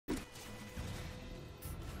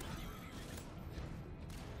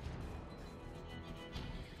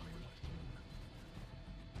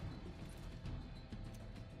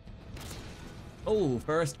Oh,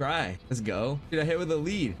 first try. Let's go. Dude, I hit with a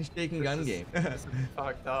lead. Shaking gun game. This is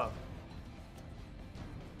fucked up.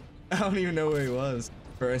 I don't even know where he was.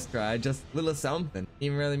 First try, just little something.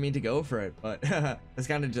 Didn't really mean to go for it, but it's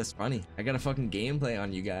kind of just funny. I got a fucking gameplay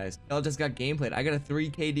on you guys. Y'all just got gameplayed. I got a 3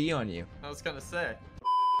 KD on you. I was gonna say.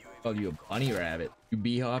 Called you a bunny rabbit. You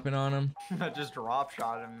bee hopping on him? I just drop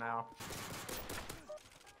shot him now.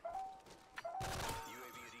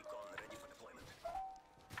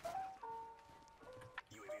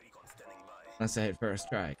 Unless I hit first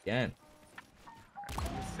try again.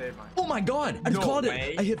 Save my... Oh my god! I just called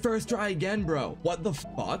way. it! I hit first try again, bro. What the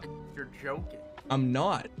fuck? You're joking. I'm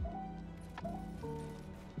not.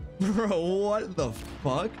 Bro, what the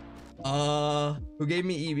fuck? Who gave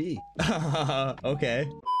me EV? Okay.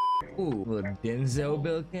 Ooh, little Denzo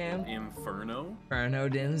build cam. Inferno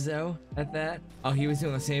Denzo at that. Oh, he was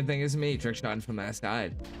doing the same thing as me, trick shotting from that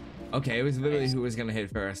side. Okay, it was literally who was gonna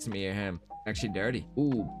hit first, me or him. Actually dirty.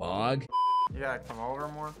 Ooh, bog. You gotta come over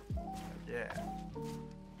more. Yeah.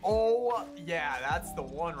 Oh, yeah, that's the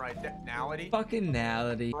one right there. Nality. Fucking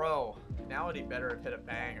Nality. Bro, Nality better have hit a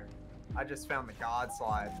banger. I just found the God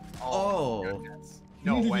slide. Oh. My goodness.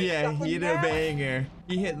 No way. Yeah, he hit a banger.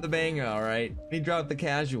 He hit the banger, all right. He dropped the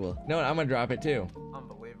casual. No, I'm gonna drop it too.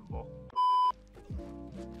 Unbelievable.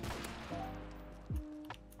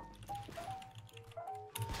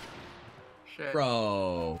 Shit.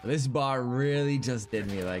 Bro, this bar really just did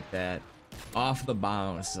me like that. Off the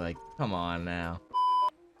bounce, like, come on now.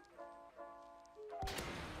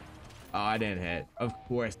 Oh, I didn't hit. Of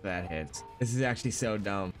course that hits. This is actually so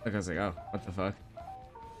dumb. Like, I was like, oh, what the fuck?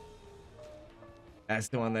 That's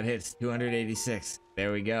the one that hits 286.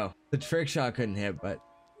 There we go. The trick shot couldn't hit, but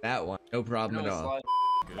that one, no problem at all.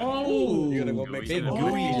 Oh, you gotta go big big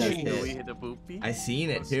gooey just Gooey hit. hit a boopy. I seen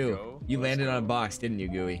it Let's too. go. You Let's landed go. on a box, didn't you,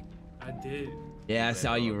 Gooey? I did. Yeah, I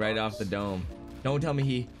saw you right off the dome. Don't tell me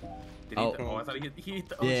he... Did he hit the, I thought he hit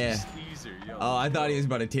the Yeah. Caesar, yo. Oh, I thought he was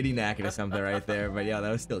about to titty knack it or something right there, but yeah, that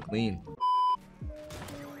was still clean.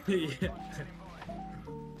 Yeah.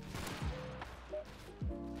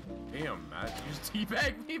 Damn, man, you just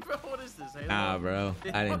teabagged me, bro. What is this? Halo? Nah, bro,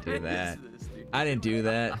 I didn't do What that. is this, dude? I didn't do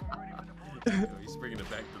that. Yo, he's bringing it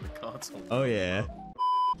back to the console. Oh yeah.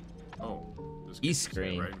 Oh, this East kid's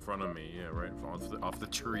screen. right in front of me. Yeah, right in front off the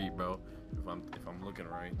tree, bro. If I'm looking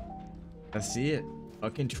right. I see it.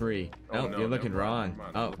 Fucking tree. Oh, Nope, you're looking never wrong.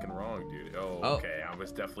 mind, Oh. I'm looking wrong, dude. Oh, Oh. okay. I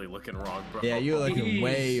was definitely looking wrong, bro. Yeah, you're looking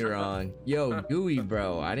way Jeez. wrong. Yo, Gooey,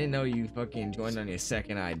 bro. I didn't know you fucking joined on your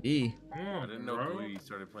second ID. I didn't know bro. Gooey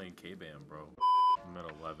started playing K-Bam, bro. I'm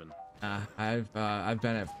at 11. I've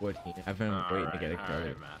been at 14. I've been waiting to get a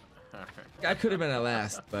credit. Alright, Matt. Alright. I could have been at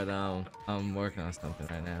last, but I'm working on something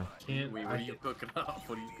right now. Can't. Wait, what are you cooking up?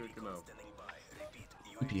 What are you cooking up?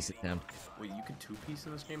 Two-piece attempt. Wait, you can two-piece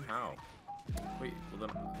in this game? How? Wait, well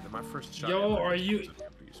then my first shot. Yo, ever are was you- a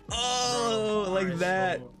two-piece, bro. Oh, like Alright,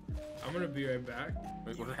 that. so I'm gonna be right back.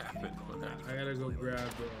 Wait, what happened? What happened? I gotta go grab.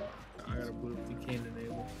 I gotta boot up the cane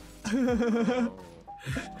enable. Oh,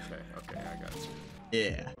 okay, I got you.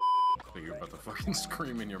 Yeah. But you're about to fucking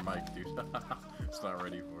scream in your mic, dude. It's not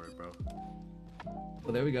ready for it, bro.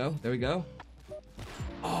 Well, there we go. There we go.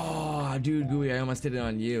 Oh, dude, Gooey, I almost did it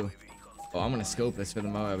on you. Oh, I'm gonna scope this for the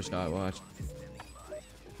Moab shot. Watch.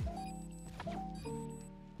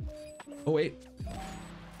 Oh wait.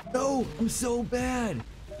 No, I'm so bad.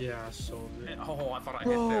 Yeah, so good. Oh, I thought I hit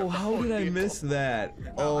Bro, that. how did I miss that?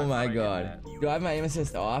 Oh I my thought I hit god. that. Do I have my aim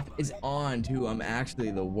assist off? It's on too. I'm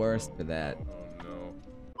actually the worst for that. Oh no.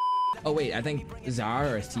 Oh wait, I think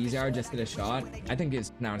Czar or Caesar just did a shot. I think it's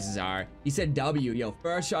pronounced Czar. He said W. Yo,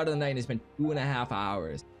 first shot of the night and it's been 2.5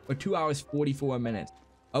 hours. Or 2 hours 44 minutes.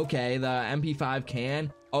 Okay, the MP5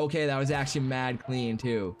 can. Okay, that was actually mad clean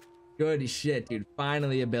too. Good shit, dude.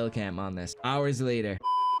 Finally a bill cam on this. Hours later.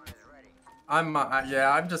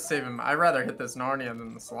 Yeah, I'm just saving. I'd rather hit this Narnia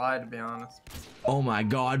than the slide, to be honest. Oh my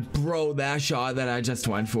god, bro, that shot that I just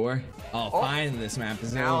went for. Oh, finally this map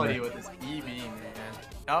is Nality over. with his EV, man.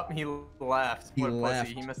 Oh, he left. He What left.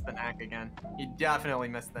 pussy. He missed the knack again. He definitely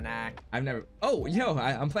missed the knack. I've never. Oh, yo,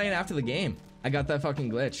 I'm playing after the game. I got that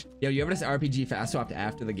fucking glitch. Yo, you ever just RPG fast swapped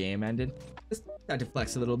after the game ended? Just tried to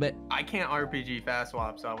flex a little bit. I can't RPG fast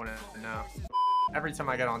swap, so I wouldn't know. Every time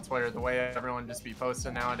I get on Twitter, the way everyone just be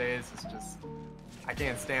posting nowadays is just, I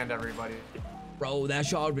can't stand everybody. Bro, that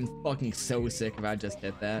shot would've been fucking so sick if I just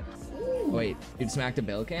hit that. Wait, dude smacked a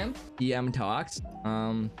bill cam? PM talks.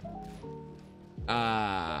 I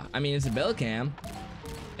mean, it's a bill cam.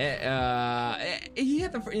 He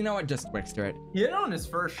hit the, you know what, just Twixter it. He hit it on his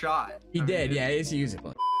first shot. He I did, mean, yeah, it's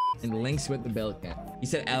usable. And links with the bill cam. He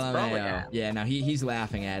said probably LMAO. that. Yeah, no, he's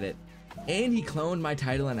laughing at it. And he cloned my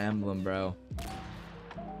title and emblem, bro.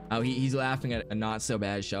 Oh, he's laughing at a not so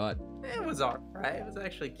bad shot. It was alright. It was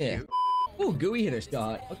actually cute. Yeah. Oh, Gooey hit a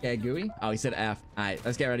shot. Okay, Gooey. Oh, he said F. All right,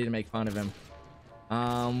 let's get ready to make fun of him.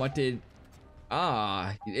 What did...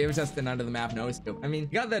 Ah, it was just an under the map no scope. I mean,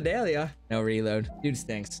 you got the Dahlia. No reload. Dude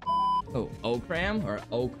stinks. Oh, Okram or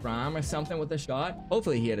Okram or something with a shot.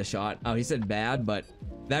 Hopefully he hit a shot. Oh, he said bad, but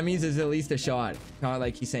that means there's at least a shot. Not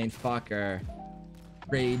like he's saying fuck or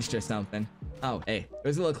raged or something. Oh, hey, it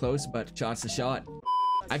was a little close, but shot's a shot.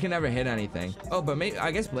 I can never hit anything. Oh, but maybe,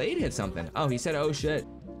 I guess Blade hit something. Oh, he said, oh shit.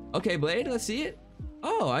 Okay, Blade, let's see it.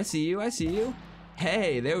 Oh, I see you. I see you.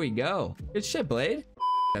 Hey, there we go. Good shit, Blade.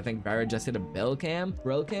 I think Vera just hit a Bill cam,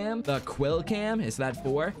 Brill cam, the Quill cam. Is that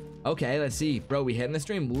 4? Okay, let's see. Bro, we hitting the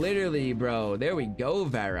stream. Literally, bro. There we go,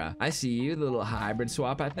 Vera. I see you. The little hybrid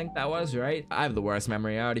swap, I think that was, right? I have the worst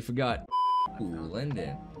memory. I already forgot. Ooh,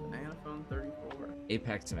 Linden. Banana phone 34.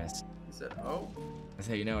 Apex miss. He said, oh. That's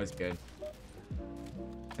how you know it's good.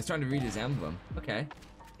 I was trying to read his emblem. Okay.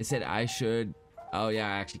 It said I should... Oh, yeah,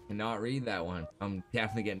 I actually cannot read that one. I'm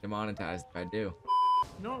definitely getting demonetized if I do.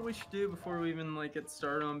 You know what we should do before we even like get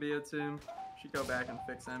started on BO2? We should go back and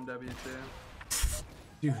fix MW2.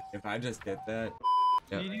 Dude, if I just did that.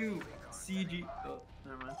 Can you do CG? Oh,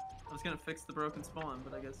 never mind. I was gonna fix the broken spawn,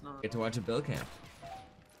 but I guess not. Get to watch a Bill cam.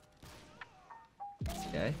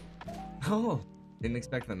 Okay. Oh, didn't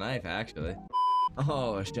expect the knife actually.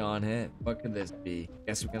 Oh, a Sean hit. What could this be?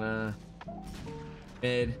 Guess we're gonna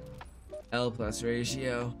mid L plus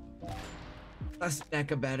ratio. Plus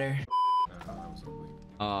Necca better. That was ugly.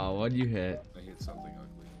 Oh, what'd you hit? I hit something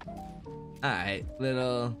ugly. Alright,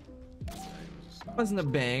 little. Wasn't a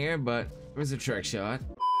banger, but it was a trick shot.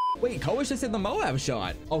 Wait, Koas just hit the Moab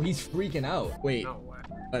shot. Oh, he's freaking out. Wait. No way.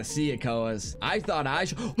 Let's see it, Koas. I thought I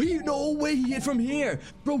should. Wait, no way, he hit from here.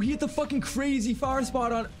 Bro, he hit the fucking crazy far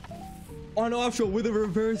spot on offshore with a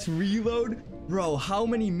reverse reload. Bro, how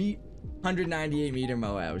many 198 meter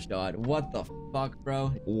Moab shot. What the fuck, bro?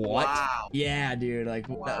 What? Wow. Yeah, dude. Like,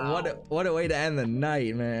 Wow. what a way to end the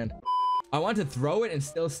night, man. I want to throw it and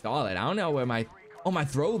still stall it. I don't know where my... Oh, my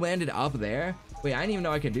throw landed up there. Wait, I didn't even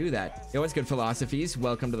know I could do that. Yo, what's good, philosophies?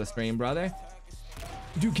 Welcome to the stream, brother.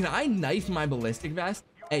 Dude, can I knife my ballistic vest?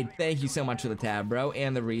 Hey, thank you so much for the tab, bro.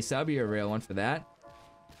 And the resub. You're a real one for that.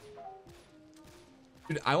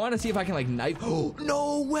 Dude, I want to see if I can, like, knife... Oh,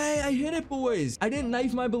 no way! I hit it, boys! I didn't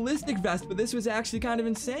knife my ballistic vest, but this was actually kind of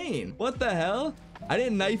insane. What the hell? I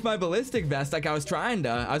didn't knife my ballistic vest like I was trying to.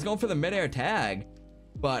 I was going for the midair tag.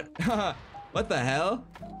 But, what the hell?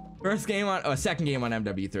 First game on, oh, second game on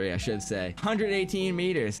MW3, I should say. 118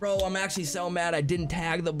 meters. Bro, I'm actually so mad I didn't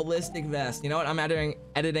tag the ballistic vest. You know what? I'm editing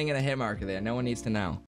in a hit marker there. No one needs to know.